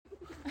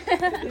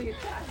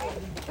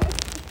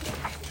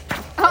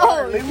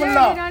Oh, leave him you're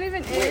alone. not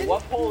even Wait, in.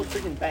 what pole is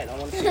freaking bent? I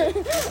want to see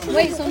it.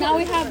 Wait, so now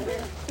we have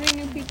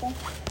 3 new people.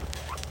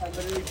 I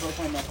literally broke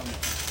my neck on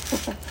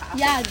this.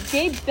 Yeah,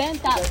 Gabe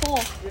bent that pole.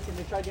 Listen,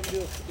 they tried to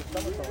do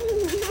a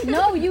somersault.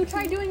 No, you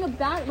tried doing a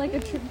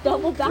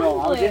double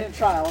No, I backflip. didn't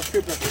try. I was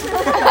tripping.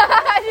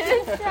 I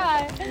didn't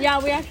try. Yeah,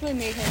 we actually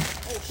made him.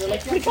 They're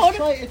like, We told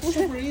him- it's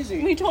super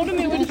easy. We told him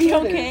it would be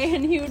okay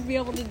and he would be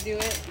able to do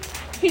it.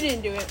 He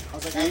didn't do it. I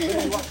was like, I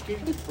literally watched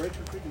Katie just break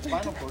her freaking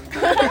spinal cord.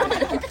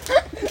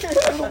 I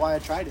don't know why I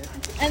tried it.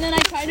 And then I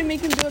tried to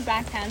make him do a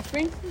back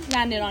handspring,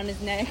 landed on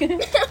his neck.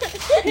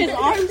 His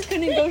arms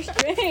couldn't go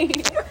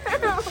straight.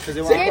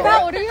 Gabe,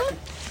 how old are you?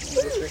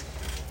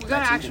 We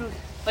gotta actually,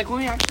 like when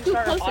we actually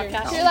start our Closer.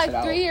 podcast. You're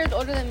like 3 years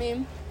older than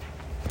me.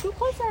 Too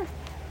closer.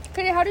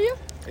 Katie, how old are you?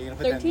 Are you gonna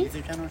put that in 13? the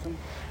YouTube channel or something?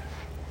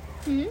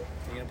 Hmm? Are you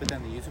gonna put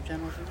that in the YouTube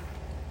channel or something?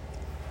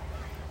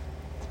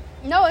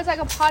 No, it's like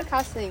a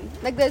podcast thing.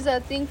 Like there's a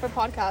thing for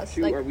podcasts.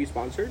 Shoot, Like, are we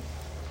sponsored?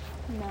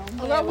 No.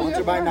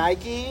 Sponsored by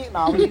Nike?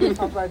 No, we need to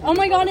talk about Oh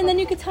my god, and then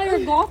you could tell your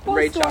golf ball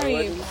Great story.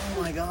 challenge.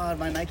 Oh my god,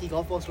 my Nike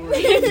golf ball story.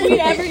 If we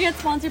ever get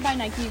sponsored by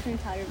Nike, you can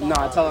tell your golf No,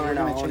 ball. tell them We're right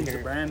now. I gonna want change to the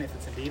hear. brand. If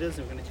it's Adidas,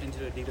 we're gonna change it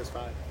to Adidas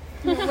 5.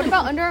 what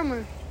about Under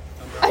Armour?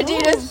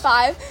 Adidas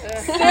 5.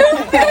 Yeah,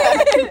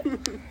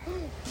 man.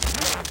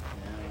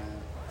 Like, I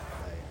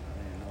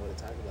don't even know what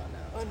to talk about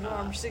now. Under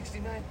Armour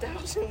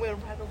 69,000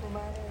 went right over my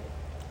head.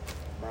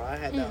 Bro, I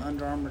had that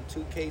Under Armour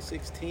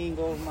 2K16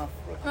 go over my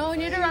fucking Oh, we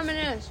need to face.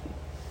 reminisce.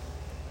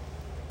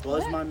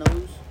 Buzz my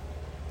nose.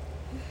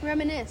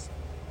 Reminisce.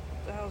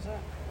 What the hell is that?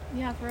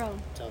 Yeah, for real.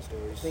 Tell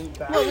stories. Think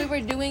back. What we were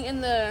doing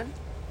in the.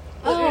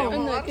 Oh, yeah, in a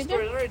the lot of kitchen?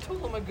 stories. I already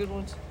told them my good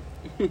ones.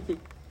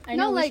 I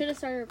No, know, we like- should have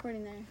started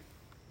recording there.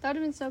 That would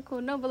have been so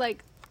cool. No, but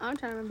like, I'm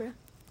trying to remember.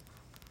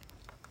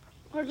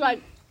 Or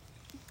like,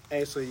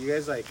 Hey, so you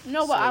guys like...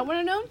 no, what I want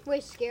to know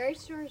Wait, scary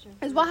stories?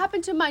 is what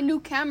happened to my new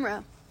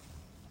camera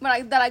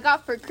that I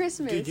got for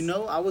Christmas. Dude, you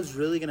know, I was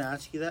really gonna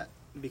ask you that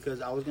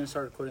because I was gonna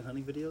start recording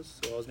hunting videos,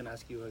 so I was gonna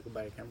ask you if I could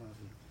buy a camera off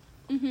you.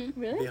 To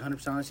Really? be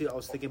 100% honest with you, I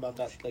was thinking about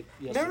that like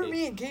yesterday. Remember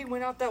me and Gabe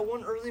went out that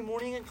one early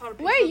morning and caught a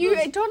picture Wait, of you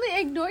those- totally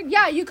ignored.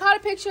 Yeah, you caught a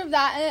picture of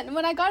that, and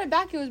when I got it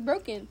back, it was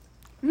broken.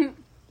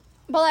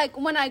 But like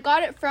when I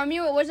got it from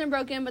you, it wasn't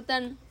broken. But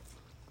then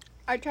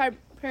I tried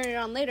putting it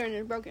on later, and it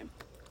was broken.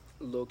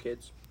 little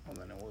kids. Well,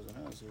 then it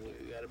wasn't us.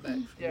 We got it back.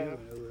 from Yeah, you,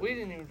 and it was- we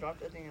didn't even drop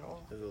that thing at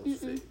all. It was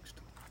fixed.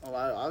 Oh,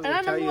 I was And gonna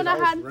I tell remember you when I I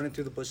was had- running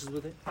through the bushes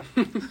with it,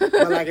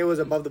 but like it was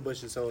above the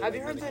bushes. So Have like, you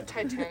heard really that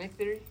Titanic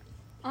theory?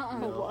 What?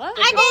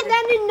 I did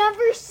that. It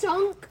never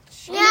sunk.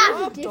 Shut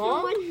Yeah, up, different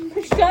dog.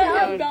 one. Shut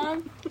up,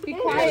 Dom. Be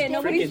quiet.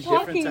 Nobody's freaking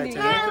talking to different you.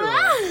 Titanic or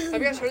what? Have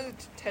you guys heard of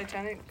the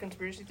Titanic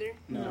conspiracy theory?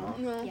 No.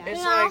 No. Yeah. It's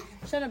Yeah. like,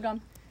 Shut up,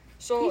 Dom.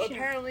 so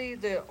apparently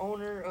the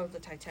owner of the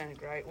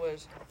Titanic, right,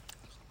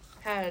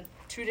 had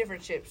 2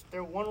 different ships.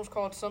 One was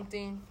called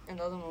something, and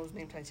the other one was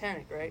named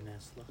Titanic, right?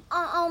 Nestle.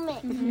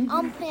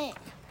 On pink.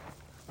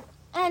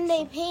 And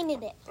they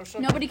painted it. Or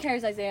something. Nobody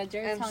cares, Isaiah.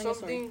 Jared's And telling a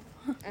story.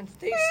 something, and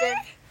they said,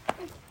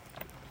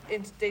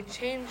 they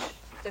changed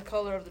the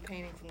color of the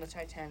painting from the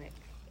Titanic,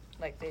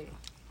 like they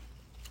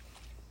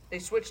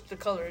switched the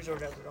colors or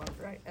whatever on it,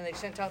 right? And they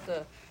sent out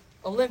the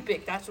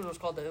Olympic. That's what it was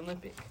called, the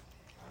Olympic.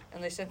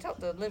 And they sent out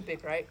the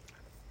Olympic, right?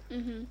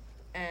 Mhm.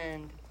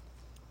 And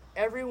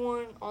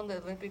everyone on the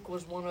Olympic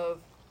was one of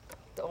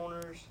the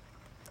owners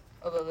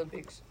of the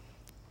Olympics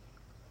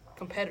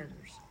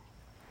competitors.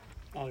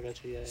 Oh, I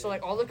got you. Yeah. So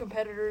like all the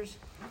competitors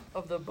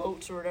of the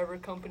boats or whatever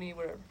company,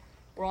 whatever,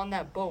 were on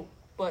that boat,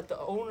 but the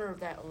owner of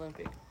that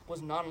Olympic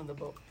was not on the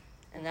boat,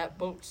 and that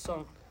boat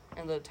sunk,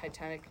 and the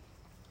Titanic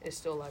is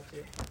still alive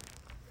today.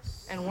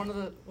 And one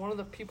of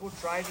the people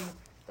driving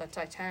the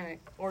Titanic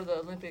or the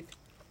Olympic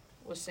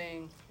was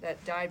saying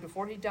that died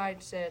before he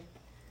died said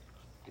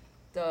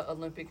the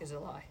Olympic is a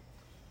lie,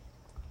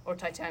 or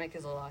Titanic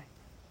is a lie.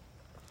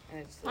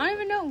 And it's I don't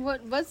even know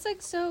what's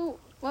like so.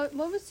 What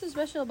was so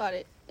special about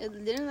it?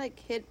 It didn't like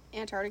hit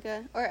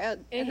Antarctica or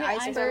an hit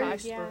iceberg.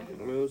 iceberg. iceberg.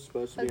 It was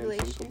supposed to A be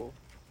glacier. unsinkable.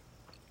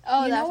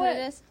 Oh, You know that's what what? it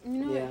is. You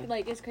know, Yeah.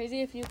 like, it's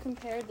crazy if you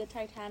compare the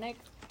Titanic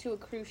to a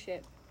cruise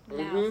ship now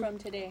Mhm. from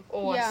today.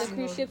 Oh, Yeah. I've The seen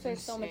cruise those. ships are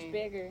It's so much insane.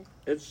 bigger.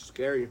 It's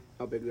scary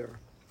how big they are.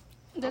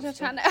 The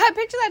Titanic. I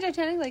picture that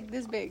Titanic like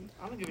this big,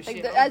 I don't give a like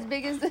shit. as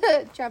big as the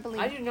trampoline.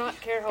 I do not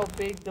care how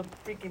big the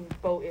freaking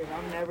boat is.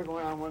 I'm never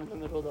going on one in the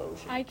middle of the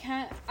ocean. I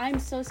can't. I'm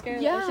so scared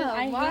of Yeah, the ocean.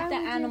 I why hate the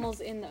would you- animals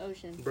in the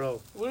ocean.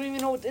 Bro, We don't even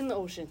know what's in the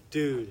ocean.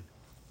 dude.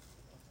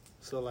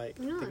 So like,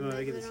 I No, think I'm I'm gonna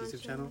make not this gonna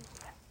YouTube channel.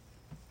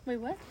 Wait,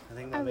 what? I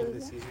think I'm I gonna make really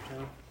this YouTube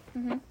channel.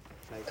 Mhm.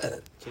 Like,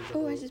 change the Oh, I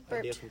whole just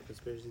idea burped. from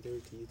conspiracy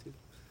theory to YouTube.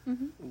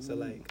 Mhm. So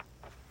like,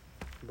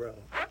 bro,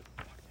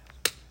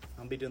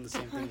 I'll be doing the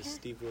same thing as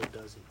Steve Wood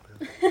does it,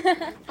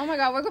 bro. Oh my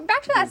god, we're going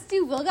back to that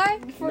Steve Will guy.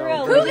 For No,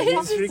 real. bro, we he's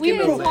were freaking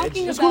a talking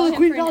legend. Let's go about to the him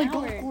Queen for Valley an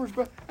Golf hour. Course,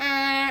 bro. Oh,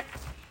 I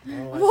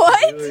What?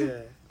 could do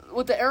it.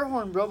 With the air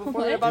horn, bro,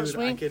 before they're about to Dude, I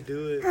swing. could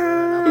do it, bro.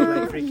 And I'll be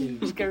like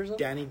freaking Scares them.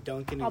 Danny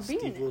Duncan I'll and be in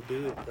Steve it. will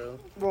do it, bro.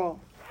 Bro,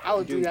 I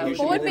would do Dude, that. you What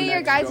should would be be the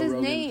your next Joe guys'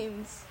 Rogan.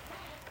 names?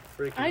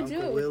 Freaking I do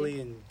Uncle it with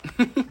Willie and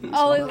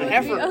Oh, it Something would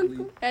like be heifer.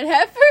 Uncle. And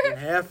heifer? And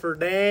heifer,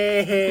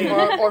 dang.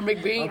 Or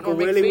McBean. Uncle or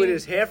Willie McBean. with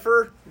his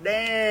heifer,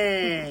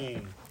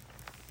 dang.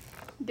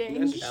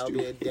 Dang. That'll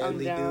be a I'm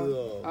deadly down.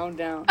 duo. I'm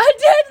down. A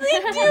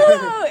deadly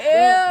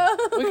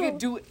duo! We Ew. could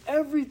do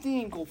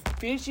everything. Go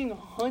fishing,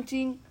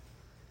 hunting,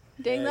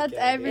 Dang, that's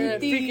Yeah, and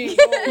everything.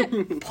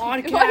 freaking go What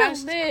a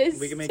podcast.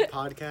 list. We can make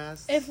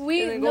podcasts. If And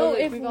we then go, no, like,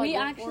 if we got we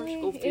golf actually,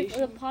 course, go if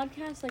the fishing.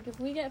 podcast, like, if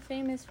we get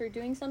famous for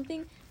doing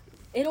something,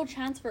 it'll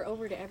transfer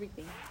over to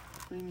everything.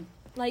 Mm.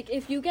 Like,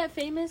 if you get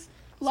famous,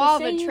 Law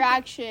of say you-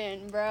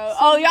 attraction, bro.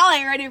 Oh, y'all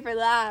ain't ready for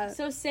that.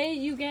 So say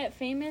you get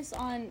famous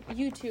on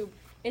YouTube,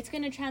 it's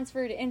gonna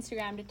transfer to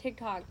Instagram, to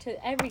TikTok,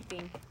 to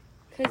everything,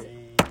 cause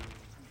Dang.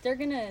 they're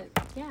gonna,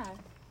 yeah.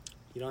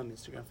 You know I'm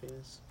Instagram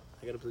famous?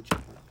 I got a blue check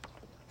mark.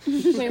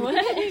 Wait,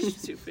 what?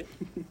 Stupid.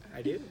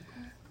 I do.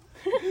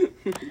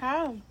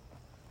 How?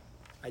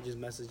 I just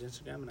messaged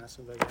Instagram and asked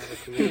them if I could have a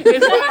career.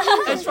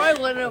 It's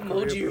probably like an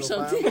Career emoji or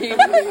profile. something. Oh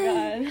my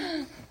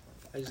god.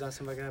 I just asked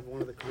them if I could have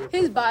one of the career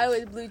His bio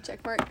profiles. is blue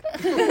check mark.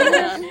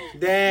 Yeah.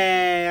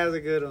 Dang, that was a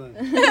good one.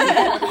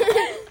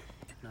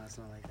 No, it's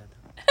not like that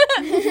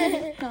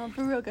though. No,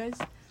 for real, guys.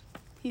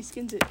 He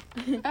skins it.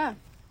 Ah.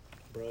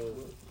 Bro.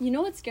 You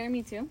know what scared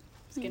me too?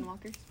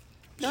 Skinwalkers.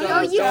 No, Shut no,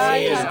 up, you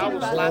guys. can't I talk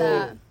was about laughing.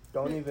 that.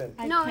 Don't even.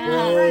 I No, can't.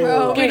 no.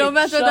 Bro, Okay, we don't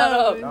mess with shut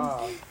up. those.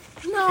 Nah.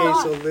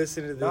 Okay, so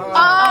listen to this. Nah.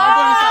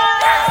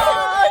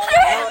 Oh!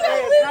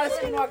 Hey, it's not a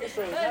skinwalker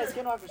story. It's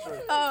not a skinwalker story.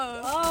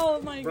 Oh.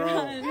 Oh my Bro.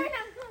 god.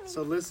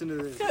 So listen to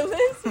this.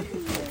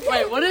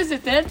 Wait, what is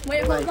it then?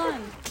 Wait, Like- hold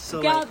on.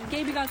 So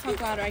Gabe, you gotta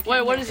talk louder. I can't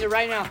Wait, what hear. is it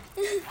right now?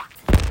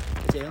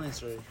 it's an alien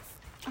story.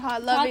 Oh, I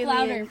love Talk aliens.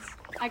 louder.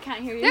 I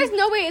can't hear you. There's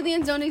no way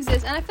aliens don't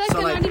exist, and I feel like So,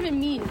 they're like- not even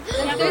mean.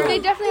 Like, they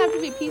definitely have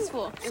to be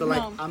peaceful. So like,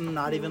 No. I'm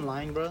not even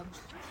lying, bro.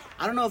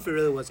 I don't know if it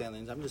really was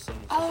aliens. I'm just saying.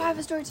 it's Oh, just I have a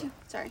aliens. story too.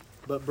 Sorry.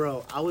 But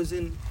bro, I was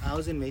in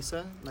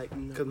Mesa, like,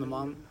 cause my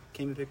mom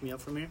came and picked me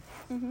up from here.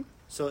 Mhm.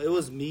 So it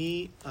was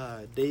me,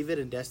 David,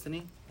 and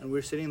Destiny, and we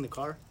were sitting in the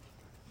car,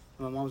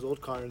 in my mom's old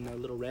car, in the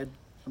little red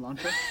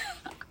Elantra.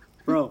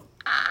 Bro,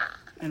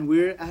 and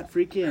we're at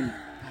freaking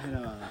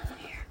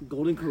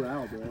Golden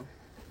Corral, bro.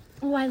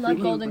 Oh, I love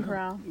Freaking- Golden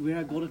Corral. We're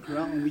at Golden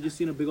Corral, and we just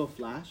seen a big old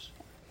flash,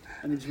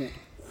 and it just went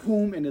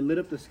boom, and it lit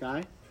up the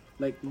sky,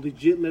 like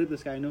legit lit up the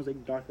sky. And it was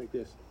like dark like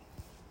this,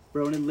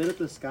 bro, and it lit up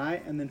the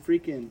sky, and then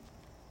freaking,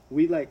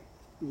 we like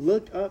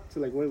looked up to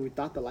like where we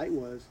thought the light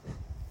was,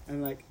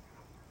 and like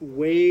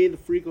way the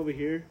freak over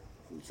here.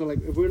 So like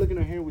if we were looking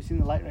over here, we seen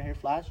the light right here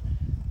flash,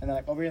 and then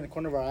like over here in the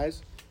corner of our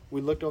eyes, we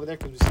looked over there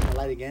because we seen the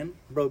light again,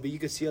 bro. But you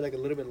could see it like a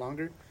little bit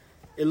longer.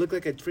 It looked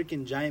like a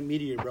freaking giant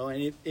meteor, bro,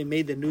 and it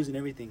made the news and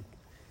everything.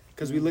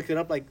 Because we looked it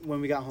up like when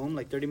we got home,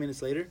 like 30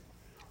 minutes later,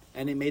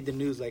 and it made the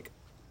news. Like,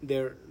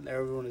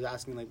 everyone was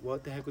asking like,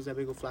 what the heck was that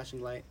big old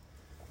flashing light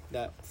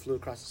that flew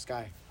across the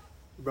sky,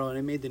 bro? And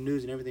it made the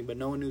news and everything, but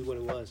no one knew what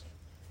it was.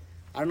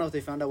 I don't know if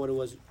they found out what it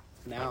was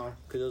now,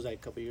 because it was like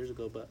a couple years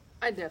ago. But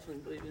I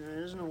definitely believe in it.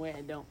 There's no way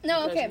I don't.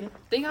 No, Because okay.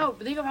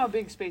 Think of how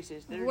big space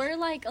is. There's, We're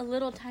like a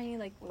little tiny,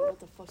 like, what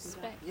the fuck is that?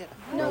 speck. Yeah.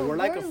 bro, we're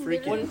like a literally-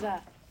 freaking. What is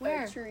that?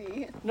 Where? A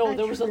tree. No, A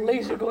there was a tree.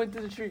 laser going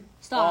through the tree. Oh,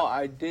 Stop.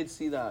 I did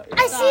see that.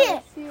 I see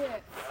it. See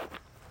it.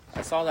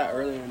 I saw that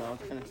earlier and I was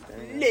kind of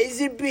staring at it.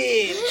 Laser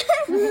beam.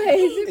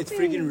 It's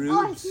freaking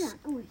Rubes.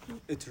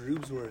 It's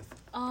Rubesworth.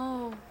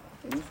 Oh.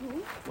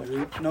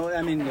 No,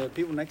 I mean the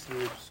people next to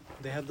Rubes.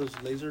 They have those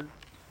laser,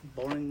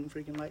 boring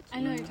freaking lights. I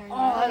know what you're talking Oh,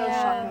 about. I know.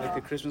 Yeah. Like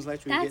the Christmas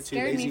lights where you That get too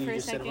scared lazy me and for you a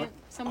just set them second. up.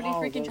 Somebody Oh,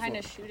 freaking those trying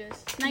are- to shoot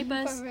us. Snipe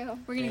us. For real.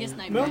 We're gonna get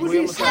sniped. Remember we right?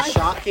 almost got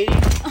shot, Katie?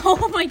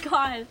 Oh my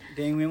god.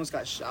 Dang, we almost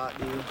got shot,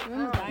 dude.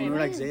 We're When we were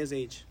like Zaya's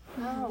age.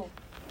 Oh.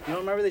 You don't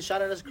remember they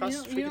shot at us across You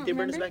the don't- you freaking don't Dave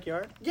Burton's remember?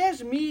 backyard?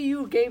 Yes, me,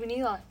 you, Gabe, and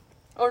Eli.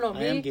 Oh no, I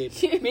me. am Gabe.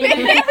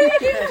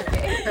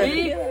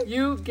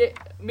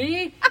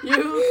 Me,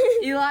 you,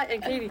 Eli,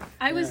 and Katie.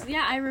 I was,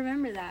 yeah, I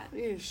remember that.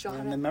 We get shot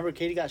And at. remember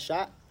Katie got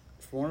shot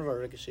for one of our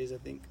ricochets, I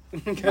think.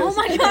 Oh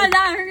my god,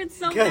 that hurts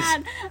so Because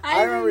bad.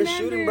 I remember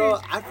shooting, bro.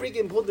 I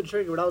freaking pulled the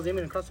trigger, but I was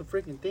aiming across the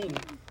freaking thing.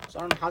 So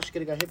I don't know how she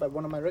could have got hit by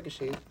one of my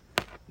ricochets.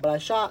 But I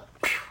shot.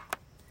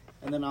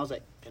 And then I was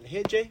like, can I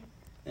hit Jay?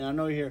 And I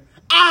know you hear,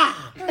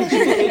 ah! And she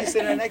was Katie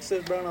sitting right next to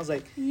us, bro. And I was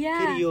like,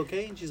 Yeah. Katie, you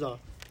okay? And she's all,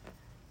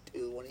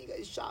 dude, one of you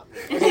guys shot me.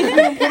 I was like,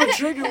 I pulled the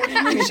trigger. What do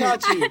you mean he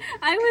shot you?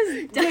 I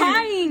was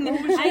dying.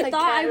 I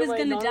thought I was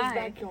gonna die.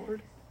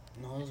 Backyard.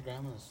 No, it was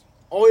grandma's.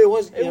 Oh, it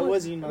was. It Yeah, it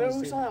was. I You know.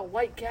 remember we saw that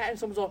white cat and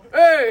someone's all,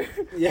 hey!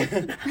 Yeah.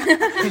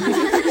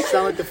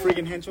 Sound like the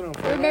freaking henchman on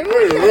fire. Remember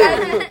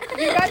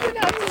you guys would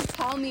have to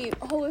tell me,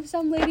 oh, if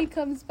some lady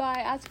comes by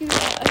asking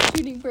about us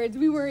shooting birds,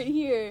 we weren't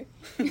here.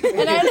 And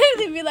I'd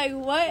literally be like,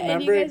 what?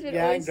 And you Remember, guys would yeah,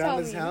 in always tell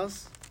grandma's me.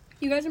 house?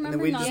 You guys And then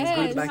remember we'd not just Yes.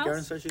 go to the Grandma's backyard and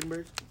house? start shooting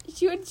birds?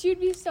 She'd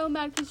be so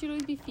mad because she'd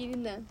always be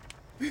feeding them.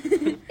 And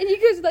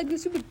you guys are like the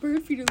stupid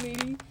bird feeder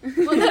lady.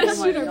 Well, let us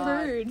Oh my shoot our God.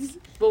 birds.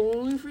 But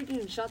when we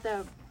freaking shot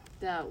that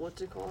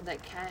what's it called, that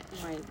cat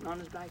in my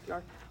nana's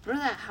backyard,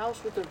 remember that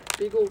house with the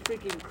big old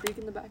freaking creek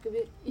in the back of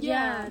it?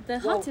 Yeah, the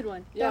Well, haunted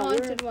one. Yeah,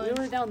 haunted we one.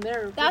 were down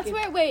there. That's freaking-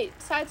 where,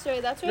 wait, side story,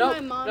 that's where Nope,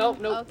 my mom.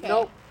 nope.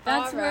 Okay.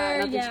 That's where,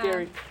 Nothing yeah.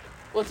 scary.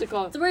 what's it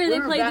called? It's where they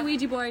were play back, the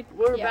Ouija board.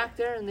 We were Yeah. back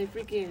there and they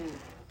freaking,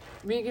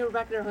 me and Gabe were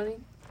back there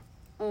hunting.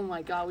 Oh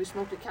my god, we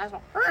smoked a cat.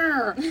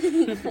 And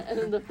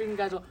then the freaking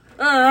guys go,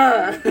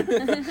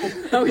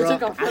 and we Bro,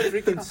 took off. I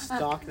freaking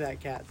stalked that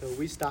cat though.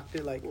 We stalked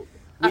it like we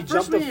At first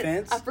jumped the didn't-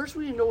 fence. At first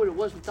we didn't know what it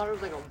was. We thought it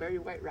was like a very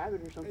white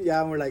rabbit or something.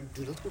 Yeah, and we're like,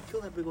 dude, let's go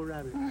kill that big old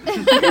rabbit.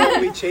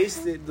 We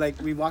chased it, like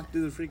we walked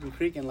through the freaking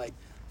creek and like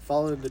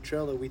followed the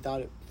trail that we thought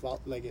it,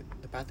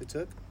 the path it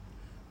took.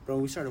 Bro,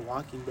 we started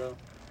walking, bro.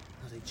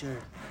 I was like, Jared,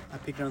 I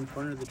picked it on the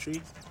corner of the tree. I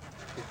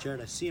was like,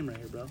 Jared, I see him right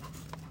here, bro.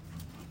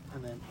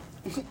 And then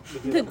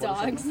The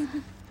dogs.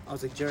 I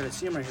was like, Jared, I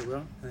see him right here, bro.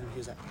 And then he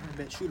was like, I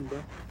bet, shoot him,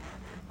 bro.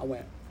 I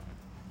went,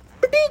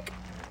 "Ba-dink!"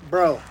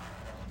 Bro.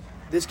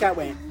 This cat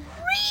went,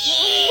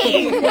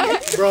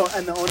 bro,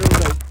 and the owner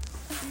was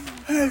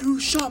like, hey, who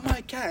shot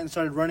my cat? And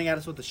started running at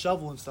us with the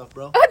shovel and stuff,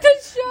 bro.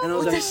 And I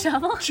was With like, a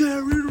shovel?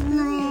 Jared,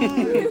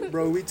 run!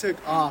 Bro, we took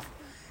off.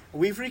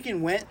 We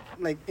freaking went,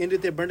 like, into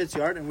the Burnet's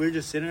yard, and we were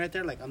just sitting right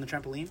there, like, on the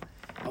trampoline.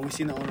 And we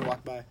seen the owner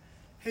walk by.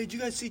 Hey, did you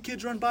guys see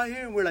kids run by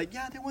here? And we're like,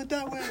 yeah, they went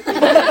that way.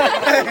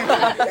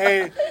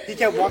 And he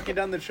kept walking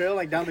down the trail,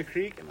 like, down the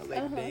creek. And I was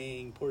like,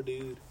 dang, poor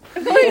dude.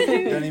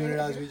 Don't even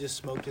realize we just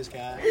smoked his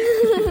cat.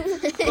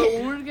 But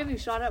when we were getting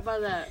shot at by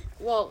that,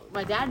 well,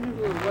 my dad knew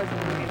who it was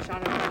when we were getting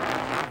shot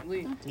at by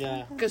Lee.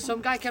 Yeah. Because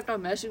some guy kept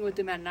on messing with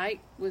him at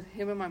night, with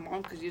him and my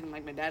mom, because he didn't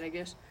like my dad, I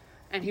guess.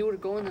 And he would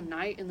go in the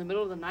night, in the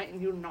middle of the night, and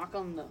he would knock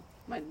on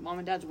my mom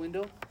and dad's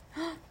window.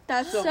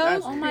 That's so.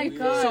 That's Oh my creepy.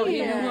 god. So he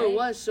knew yeah. who it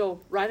was. So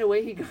right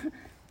away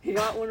he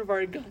got one of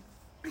our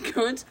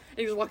guns, and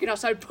he was walking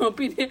outside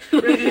pumping it,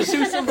 ready to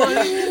shoot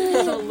somebody.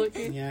 So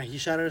looking Yeah, he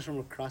shot at us from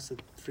across the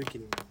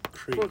freaking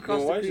creek. from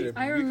across Why the is creek. it?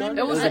 I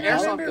remember. It was a an I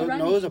airsoft remember gun. No,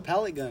 running. it was a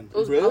pellet gun. It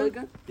was a Really? pellet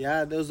gun.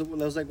 Yeah, that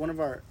was like one of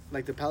our,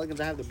 like the pellet guns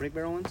I have, the brick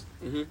barrel ones.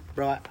 Mhm.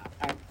 Bro,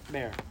 I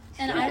there.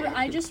 And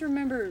I just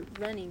remember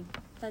running.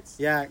 That's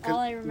Yeah, all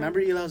I remember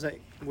Eli was like,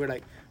 we're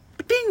like,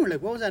 ding, we're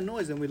like, what was that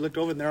noise? And we looked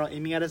over and they're all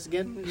aiming at us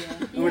again. Yeah.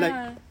 And we're like,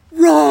 Yeah.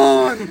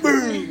 run,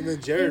 boom. And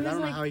then Jared, It was I don't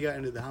know like- how he got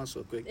into the house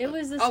so quick. It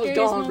was the I was scariest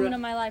gone, moment bro. of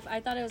my life.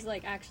 I thought it was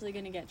like actually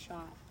gonna get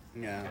shot.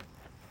 Yeah.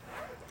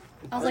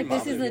 I was like,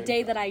 this is the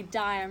day that I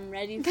die. I'm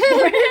ready for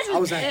it. I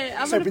was like,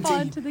 I'm gonna fall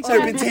into the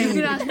serpentine,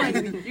 You could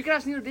serpentine. you could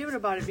ask Neil David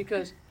about it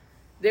because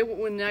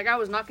when that guy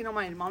was knocking on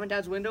my mom and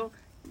dad's window,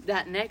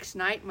 that next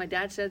night my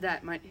dad said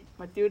that my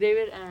Theo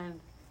David and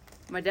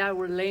my dad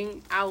were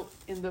laying out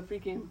in the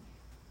freaking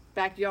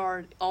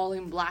backyard, all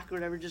in black or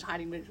whatever, just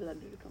hiding waiting for that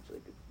dude to come so they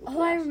could.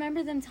 Oh, I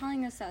remember them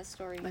telling us that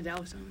story. My dad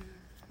was telling me.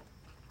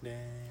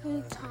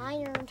 I'm Damn.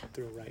 tired.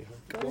 Through a right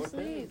hook. Go to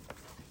sleep.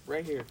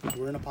 Right here.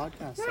 We're in a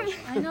podcast session.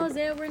 I know,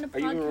 Zaya, we're in a Are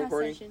you even podcast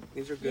recording? session.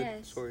 These are good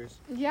Yes. stories.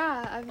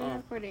 Yeah, I've been Oh.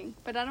 recording,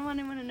 but I don't want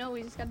anyone to know.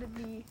 We just gotta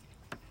be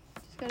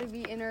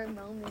in our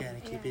moment. Gotta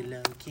keep Yeah. it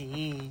low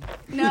key.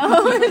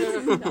 No,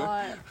 it's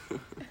not.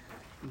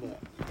 But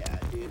yeah,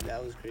 dude,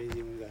 that was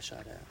crazy when we got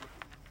shot at.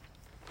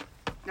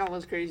 That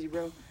was crazy,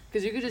 bro.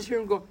 Because you could just hear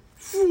him go.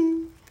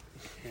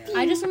 Yeah.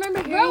 I just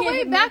remember hearing Bro, it wait,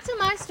 hit back to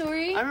my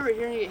story. I remember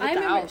hearing it hit I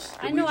the remember. house.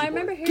 I know. I Ouija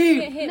remember board. hearing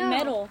Dude, it hit no.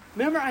 metal.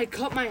 Remember, I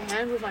cut my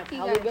hand with my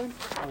pallet guys. gun.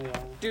 Oh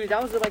yeah. Dude,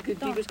 that was like the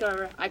deepest cut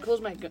ever. I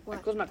closed my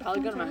pallet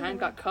gun, and my hand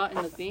got cut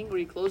in the thing where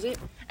you close it,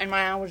 and my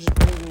hand was just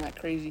bleeding like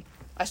crazy.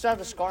 I still have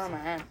the scar on my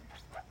hand.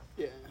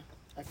 Yeah.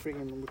 I freaking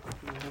remember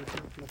cooking my hand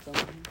from the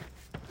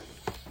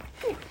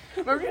phone.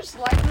 Remember you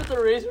sliced me with the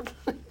razor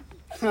blade?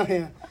 Oh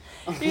yeah.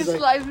 I He was like,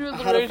 sliced me I with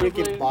the had a razor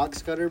freaking blade.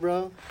 box cutter,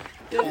 bro.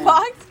 The And-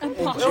 box. And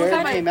was Jared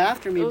on my- came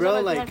after me, It was bro.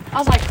 on my Like, hand. I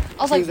was he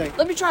like, was like-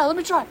 let me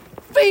try.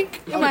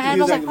 Fake in my hand.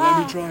 he I was was like,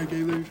 let me try,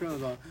 Gabe, let me try. I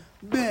was like,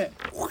 bet.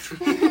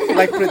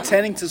 Like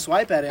pretending to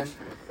swipe at him,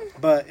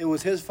 but it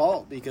was his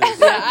fault because he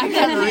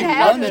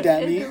lunged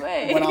at me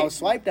when I was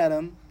swiped at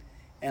him,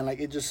 and like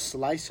it just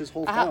sliced his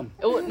whole thumb.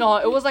 it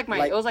was like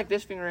Like, it was like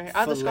this finger right here. I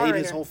have the scar Filleted right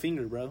his here. whole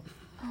finger, bro.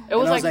 It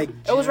was and I was like, like,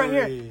 it was right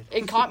here. Jared.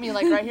 It caught me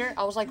like right here.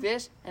 I was like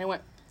this, and it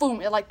went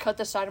boom. It like cut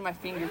the side of my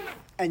finger.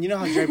 And you know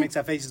how Jared makes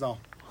that face, is all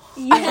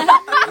Yeah.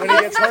 when he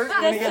gets hurt.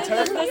 When he gets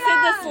hurt,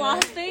 The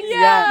sloth thing.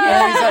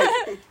 yeah.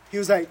 And he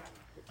was like,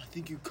 I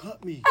think you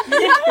cut me.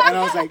 And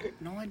I was like,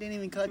 no, I didn't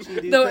even cut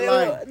you, dude. No, Quit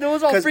lying. it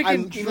was all Because I freaking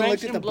even drenched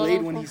looked at in the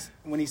blood. blade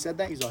when he said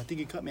that. He's like, I think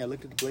you cut me. I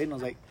looked at the blade and I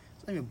was like,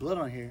 there's not even blood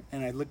on here.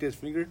 And I looked at his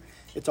finger.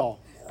 It's all.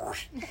 And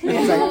I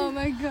was like, Oh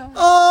my god.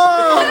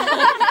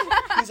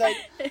 oh! He's like,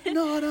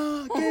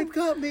 no, Gabe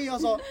cut me. I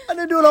was like, I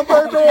didn't do it on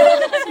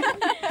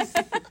purpose.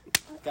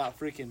 Got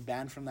freaking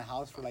banned from the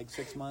house for like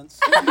 6 months.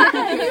 Wait,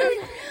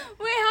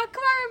 how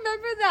come I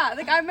remember that?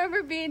 Like, I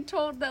remember being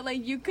told that,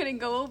 like, you couldn't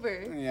go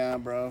over. Yeah,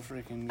 bro,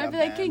 freaking got I'd be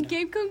like, can banned.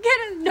 Gabe come get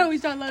us? No,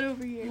 he's not allowed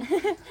over here.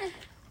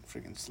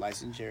 Freaking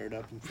slicing Jared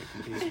up in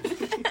freaking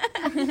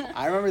pieces.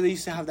 I remember they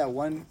used to have that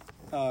one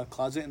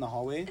closet in the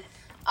hallway.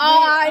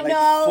 Oh, I Like,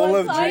 know. full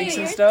of It's drinks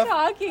like and stuff.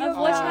 Talking Of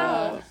which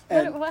about. house?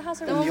 And What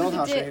house are The we in the one old with the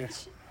house right here.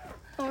 ditch.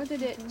 The one with the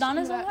ditch.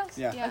 Donna's Yeah. old house?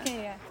 Yeah.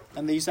 Okay, yeah.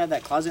 And they used to have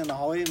that closet in the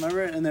hallway,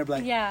 remember? And they're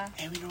like, Yeah.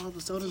 hey, we know where all the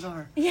sodas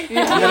are. Yeah. And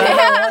then I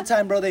remember one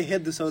time, bro, they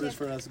hid the sodas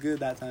for us good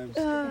that time.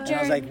 And I was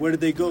Jared- like, where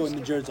did they go? And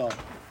the Jared's all,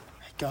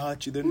 I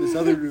got you. They're in this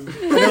other room. And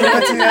then we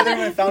went to the other room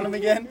and found him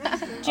again. I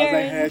was like,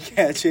 heck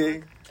yeah,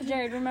 chick.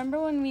 Jared, remember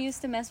when we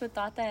used to mess with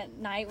Dot at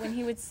night when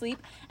he would sleep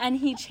and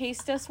he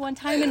chased us one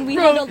time and we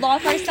had to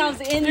lock ourselves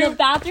in the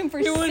bathroom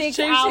for 6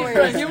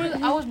 hours?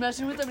 I was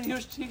messing with him and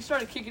he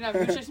started kicking at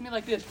me. He was chasing me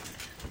like this.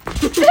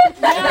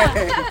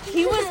 Yeah,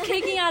 he was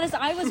kicking at us.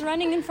 I was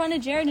running in front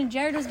of Jared and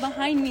Jared was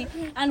behind me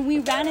and we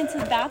ran into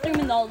the bathroom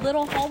in the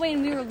little hallway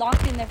and we were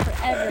locked in there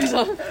forever. He's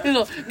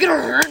like, get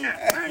her.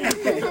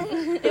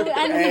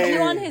 And we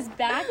drew on his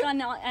back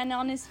and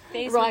on his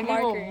face Bro, I with gave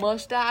him marker. a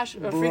mustache, a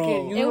Bro.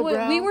 freaking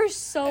unibrow. We were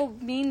so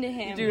mean to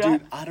him. Dude,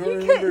 Dude, I don't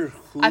remember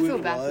who I feel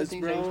it bad for was,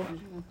 things I bro. used to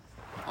do.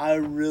 I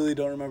really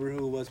don't remember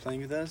who was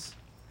playing with us.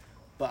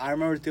 But I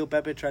remember Theo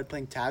Pepe tried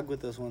playing tag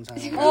with us one time.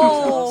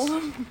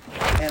 Oh.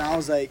 And I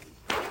was like,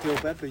 Theo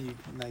Pepe, you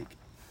like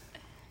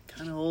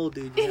kind of old,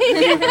 dude.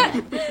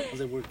 I was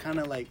like, we're kind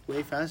of like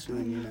way faster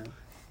than you now.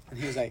 And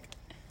he was like,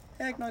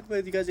 heck, not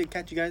with you guys, I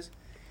catch you guys.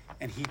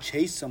 And he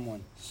chased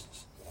someone.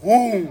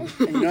 Boom!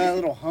 And you know that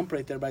little hump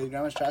right there by your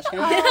grandma's trash can?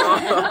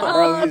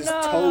 Bro, his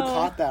toe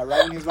caught that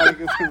right when he was about to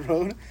go to the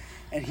road.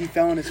 And he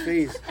fell on his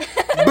face.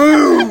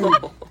 Boom!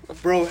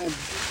 Bro, and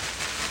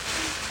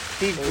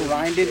he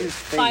grinded his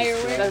face.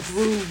 Fireworks. That's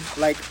rude.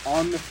 Like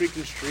on the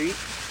freaking street.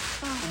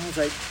 And I was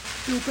like,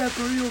 dude,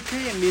 Pepper, are you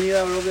okay? And me and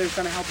Eli were over there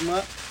trying to help him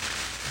up.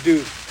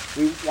 Dude,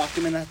 we walked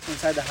him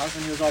inside the house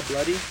and he was all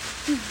bloody.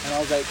 And I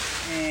was like,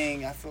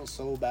 dang, I feel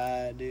so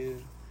bad,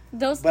 dude.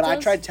 But I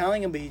tried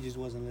telling him, but he just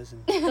wasn't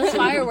listening. Those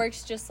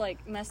fireworks just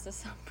like messed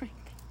us up right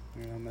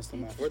there. Yeah, I messed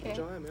him up. 4th of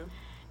July, man.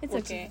 It's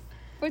okay.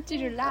 What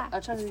did you laugh? I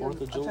tried to Fourth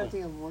of July.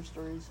 think of more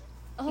stories.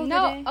 Oh,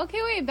 No, did I? okay,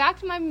 wait, back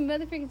to my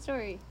motherfucking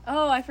story.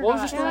 Oh, I forgot. What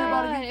was the story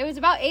about God, it was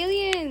about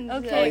aliens.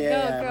 Okay. Oh, yeah, go,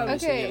 yeah, go. I remember you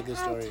said you had a good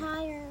I'm story.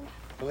 tired.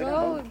 But wait,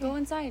 no, Go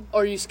inside.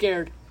 Or are you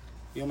scared?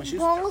 you want my shoes?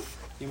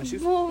 Both. You want my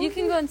shoes? You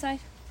can go inside.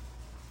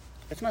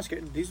 It's not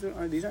scary. These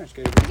aren't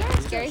scary.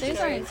 Scary These stories.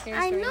 aren't scary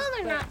I know stories,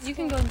 they're but not You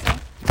can go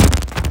inside.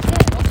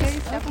 Okay,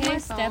 step on Okay, my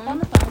step phone. on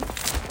the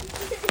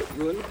phone.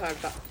 You wouldn't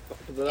have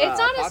It's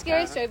not a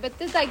scary story, but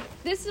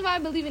this is why I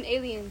believe in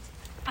aliens.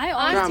 I I'm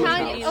honestly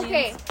telling believe you. in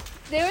Okay,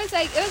 aliens.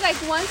 it was like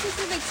one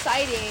specific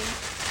sighting.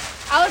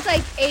 I was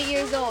like 8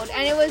 years old,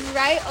 and it was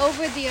right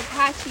over the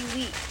Apache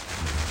Leak,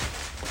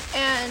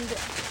 and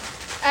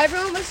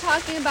everyone was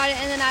talking about it.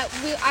 And then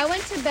I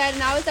went to bed,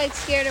 and I was like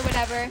scared or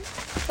whatever.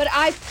 But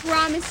I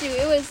promise you,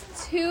 it was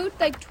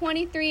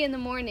 2:23 in the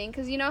morning,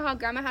 because you know how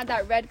Grandma had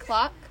that red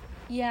clock.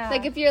 Yeah.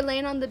 Like if you're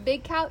laying on the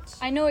big couch,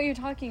 I know what you're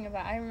talking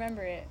about. I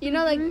remember it. you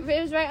know, like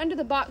it was right under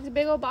the box, the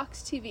big old box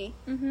TV.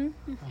 Mm-hmm.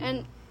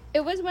 And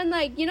it was when,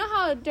 like, you know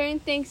how during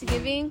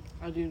Thanksgiving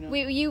I do know.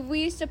 we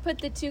used to put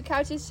the two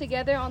couches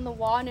together on the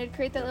wall and it'd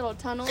create that little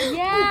tunnel.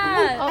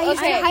 Yeah. Oh, I used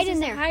to okay. hide in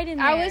there. Hide in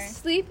there. I was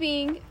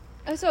sleeping,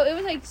 so it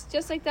was like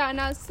just like that, and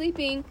I was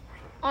sleeping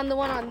on the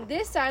one on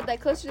this side,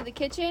 like closer to the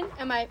kitchen,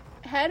 and my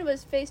head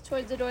was faced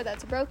towards the door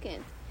that's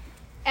broken.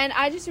 And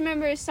I just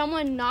remember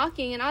someone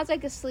knocking, and I was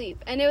like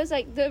asleep. And it was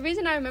like, the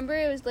reason I remember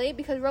it was late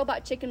because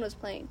Robot Chicken was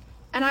playing.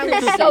 And I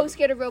was so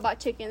scared of Robot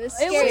Chicken. This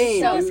It scary was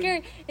so show.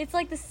 scary. It's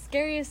like the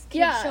scariest kid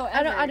Yeah, show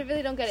ever. I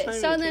really don't get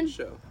it. So then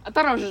I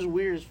thought I was just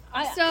weird.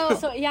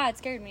 So- yeah, it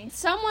scared me.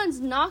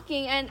 someone's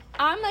knocking, and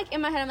I'm like in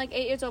my head, I'm like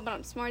 8 years old, but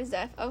I'm smart as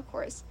death, of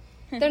course.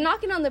 They're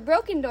knocking on the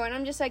broken door, and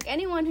I'm just like,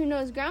 anyone who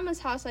knows Grandma's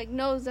house like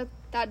knows that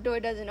that door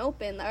doesn't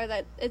open, or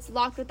that it's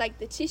locked with like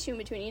the tissue in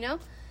between, you know.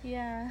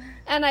 Yeah.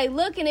 And I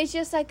look, and it's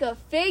just like a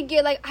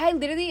figure. Like I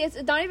literally, it's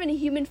not even a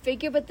human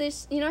figure, but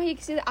this, you know, how you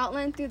can see the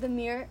outline through the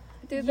mirror,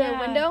 through the Yeah.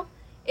 window.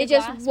 The It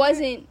just glass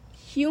wasn't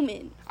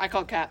human. I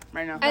call Cat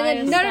right now. And then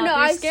Ryan, no, stop. You're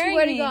I scaring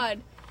swear to me.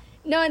 God,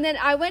 no. And then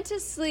I went to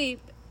sleep,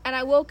 and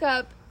I woke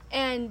up,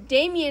 and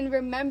Damien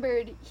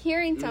remembered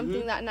hearing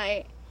something that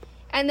night.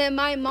 And then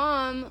my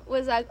mom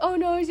was like, "Oh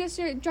no, he's just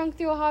drunk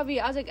through a hobby."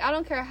 I was like, "I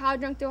don't care how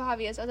drunk through a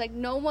hobby is." I was like,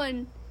 "No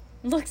one,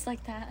 Looks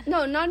like that.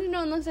 no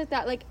one looks like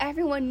that. Like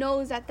everyone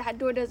knows that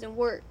door doesn't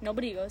work.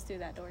 Nobody goes through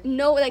that door.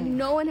 No, like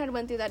no one had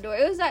went through that door.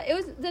 It was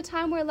the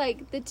time where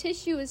like the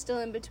tissue was still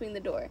in between the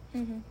door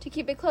to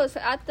keep it closed,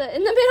 in the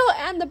middle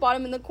and the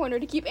bottom in the corner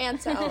to keep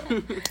ants out.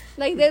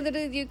 Like they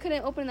literally, you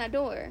couldn't open that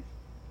door.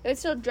 It would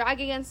still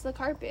drag against the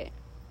carpet.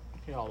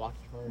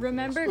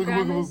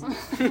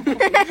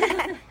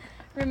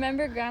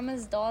 Remember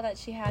Grandma's doll that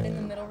she had in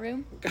the middle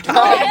room? Dog, you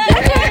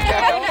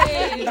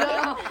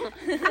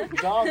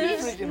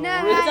freaking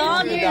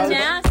Dog, ripped, you're dude.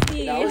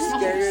 nasty. That was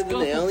scarier than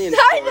the alien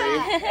story.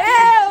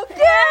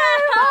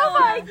 Oh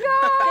my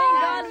god!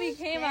 Thank God we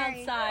came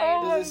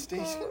outside. Does it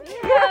stink?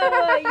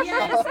 Oh,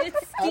 yes,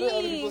 it's How do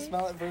other people steam.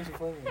 smell it first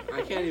before me?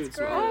 I can't even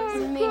smell I want to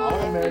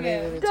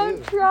marinate in it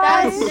too.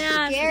 That's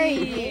Nasty.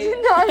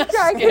 scary. Don't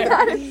try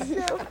that.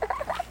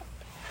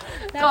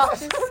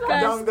 That's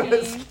Dom got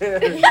disgusting.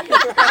 scared.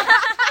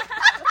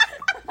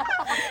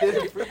 Did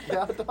it freak you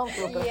out, Dom?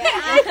 Yeah.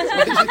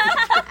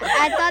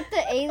 I thought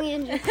the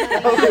aliens were coming.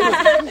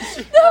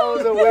 That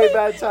was a way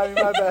bad time.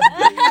 My bad.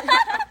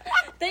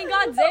 Thank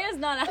God Zaya's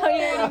not out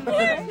here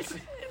anymore.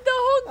 The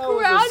whole That was a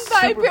ground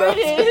super bad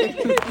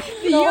vibrated. time.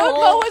 The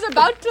UFO was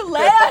about to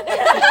land.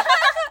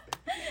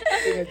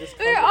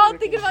 We were all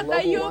thinking about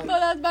that UFO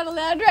that was about to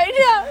land right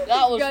now.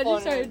 That was God, you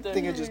fun. started right there. I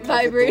think I just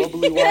Vibrate.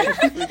 globally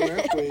watched a freaking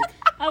earthquake.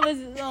 I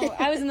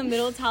was in the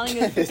middle telling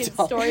a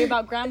freaking story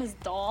about grandma's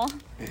doll.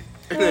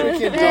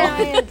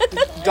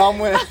 Freaking Dom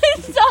went. I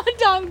saw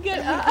Dom get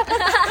up.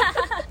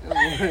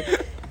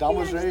 Dom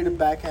was ready to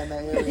backhand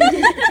that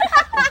area.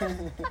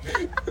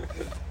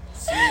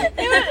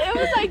 It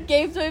was like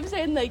Gabe's way of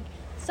saying like,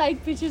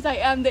 psych bitches, I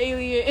am the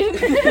alien.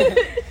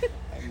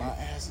 Like, my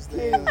ass is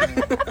the alien.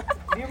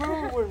 Do you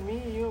remember when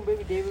me, you, and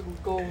baby David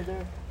would go over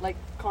there, like,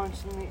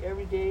 constantly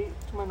every day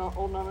to my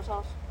old Nana's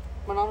house?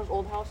 My Nana's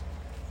old house?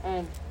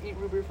 And eat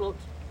root beer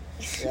floats?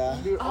 Yeah.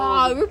 Dude,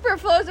 all Oh, Rupert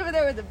flows over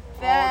there with the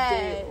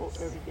day,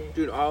 best. every day.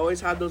 Dude, I always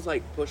had those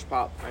like push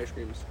pop ice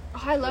creams.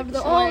 Oh, I loved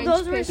the Oh, orange.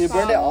 those were fish Dude,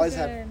 Brenda balls. always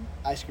had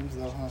ice creams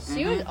though, huh?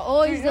 She was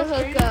always Dude, the you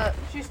know, hookup.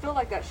 She's still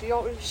like that. She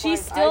always She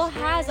finds still ice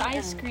has cream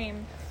ice and-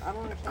 cream. I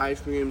don't understand.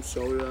 Ice cream,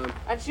 soda.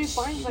 And she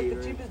finds like the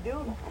Gatorade. cheapest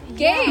deal.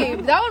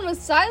 Gabe, that one was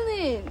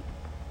silent.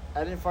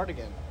 I didn't fart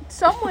again.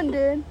 Someone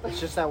did. It's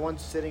just that one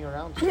sitting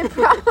around.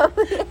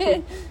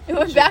 Probably. It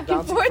went She's back and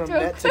bouncing forth from real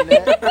net quick. to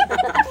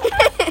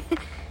net.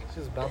 She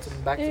was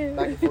bouncing back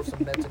and forth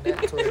from net to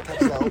net until it touched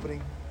that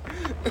opening.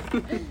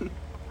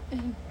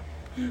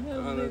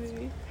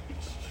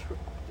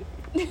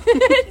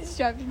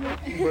 Strapping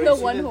it. Bro, The you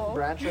see one the hole.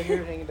 branch right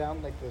here hanging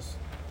down like this.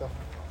 The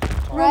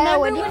Right, Remember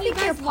what do you when you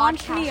think your guys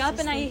launched me podcast up is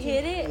and I thinking?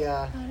 hit it?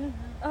 Yeah.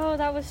 Oh,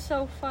 that was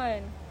so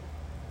fun.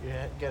 You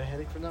get a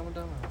headache from that one,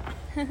 Dom?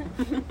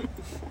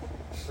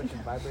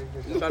 Freaking vibrated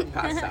You your got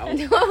passed out.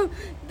 No,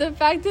 the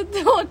fact that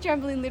the whole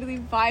trampoline literally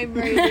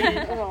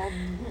vibrated.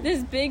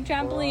 This big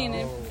trampoline,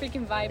 it Whoa.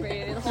 freaking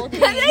vibrated. The whole And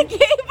then thing. Gabe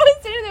was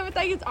sitting there with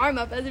like his arm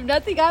up as if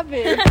nothing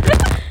happened.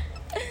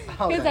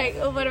 He was like,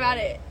 oh, what about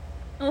it?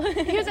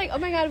 He was like, oh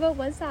my god, what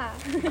was that?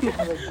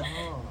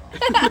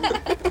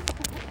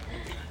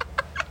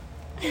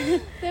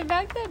 The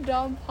fact that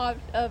Dom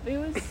popped up, it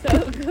was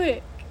so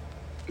quick.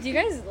 Do you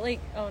guys like?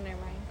 Oh, never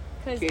mind.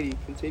 Cause Katie,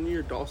 continue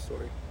your doll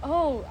story.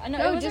 oh, I know.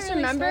 it No, wasn't just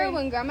really remember story.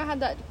 when Grandma had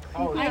that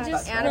Oh, I yeah,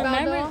 just that's Annabelle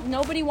remember doll?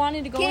 nobody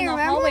wanted to go Okay, in the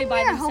remember hallway when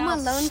by we were home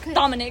themselves. alone 'cause-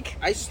 Dominic.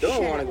 I still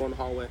don't want to go in the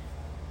hallway.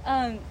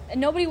 And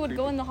nobody would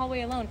go in the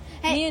hallway alone.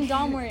 Hey. Me and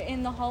Dom were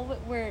in the hallway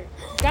where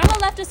Grandma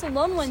left us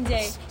alone one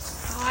day.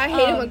 Oh, I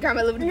hated when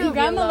Grandma lived with me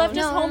Grandma alone. left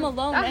us home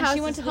alone, That and house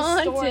she went is to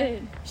the store.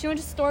 haunted. She went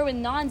to the store with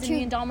Nons, and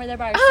me and Dom were there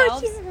by Oh,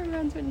 ourselves. she never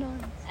runs with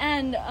nuns.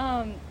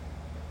 And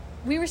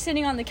we were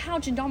sitting on the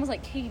couch, and Dom was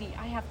like, "Katie,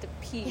 I have to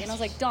pee." And I was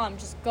like, "Dom,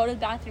 just go to the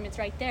bathroom. It's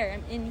right there.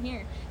 I'm in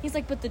here." He's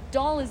like, "But the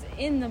doll is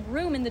in the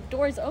room, and the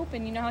door's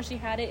open. You know how she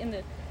had it in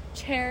the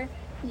chair?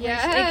 where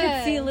Yeah. It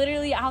could see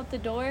literally out the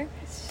door."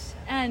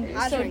 And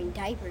I was so wearing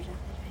diapers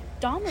at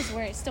Dom was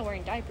still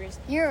wearing diapers.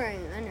 the time. You're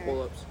wearing underwear.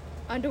 Pull ups.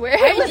 Underwear.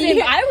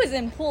 I was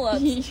in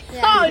pull-ups.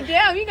 Oh,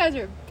 damn, you guys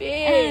are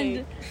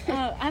big.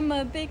 And I'm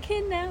a big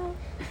kid now.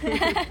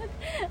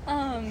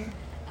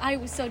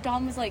 So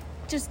Dom was like,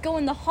 just go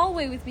in the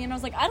hallway with me, and I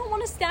was like, I don't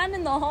want to stand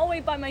in the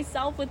hallway by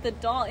myself with the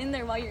doll in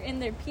there while you're in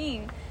there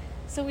peeing.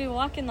 So we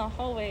walk in the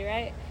hallway,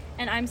 right,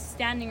 and I'm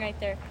standing right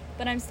there,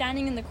 but I'm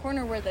standing in the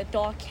corner where the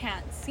doll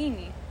can't see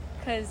me,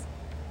 because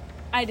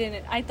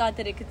I thought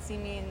that it could see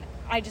me, and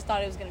I just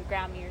thought it was gonna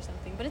grab me or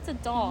something, but it's a Oh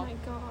doll. my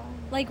god.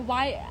 Like,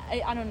 why?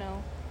 I don't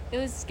know. It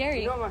was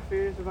scary. You know what my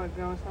fear is about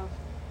Grandma's house?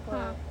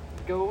 Huh.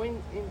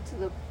 Going into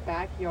the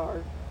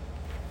backyard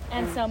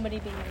And somebody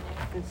being in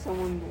there. and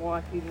someone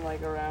walking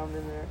like around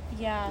in there.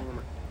 Yeah.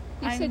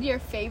 You said your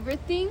favorite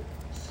thing?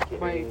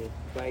 My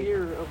Like,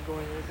 fear of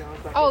going into Grandma's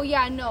backyard. Oh,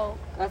 yeah, no.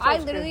 That's what I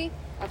I'm scared. literally,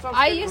 That's what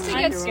I'm I scared used to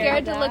going get into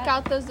scared to of look that.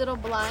 out those little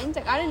blinds.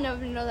 Like, I didn't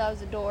even know that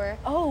was a door.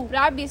 Oh, But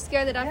I'd be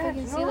scared that I Yeah,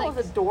 fucking you see, know like, there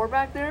was a door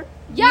back there?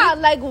 yeah,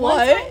 like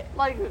what?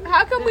 Like,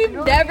 How come did we've you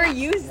know never that?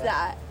 used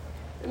that?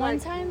 One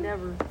Like, time-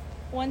 Never.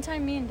 one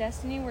time me and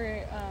Destiny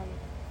were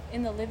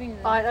in the living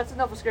room. Alright, that's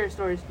enough of scary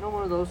stories. No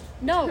more of those.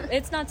 No,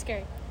 it's not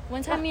scary.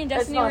 One time me and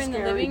It's Destiny not were in the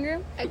scary. living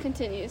room, It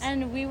continues.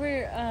 and we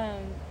were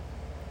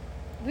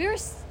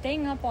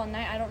staying up all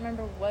night. I don't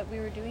remember what we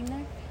were doing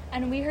there,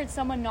 and we heard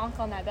someone knock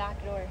on that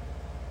back door,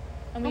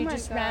 and Oh we my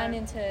just God. ran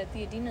into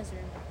Theodina's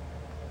room.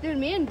 Dude,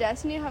 me and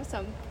Destiny have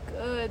some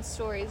good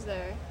stories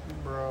there.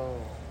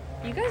 Bro.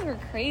 You guys were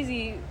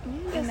crazy.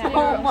 In that Destiny Oh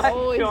are house. my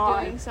always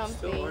God. doing still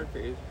something. are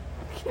crazy.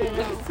 I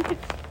know.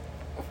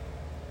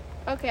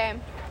 Okay,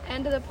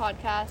 end of the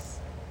podcast.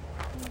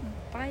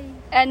 Bye.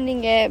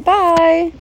 Ending it. Bye.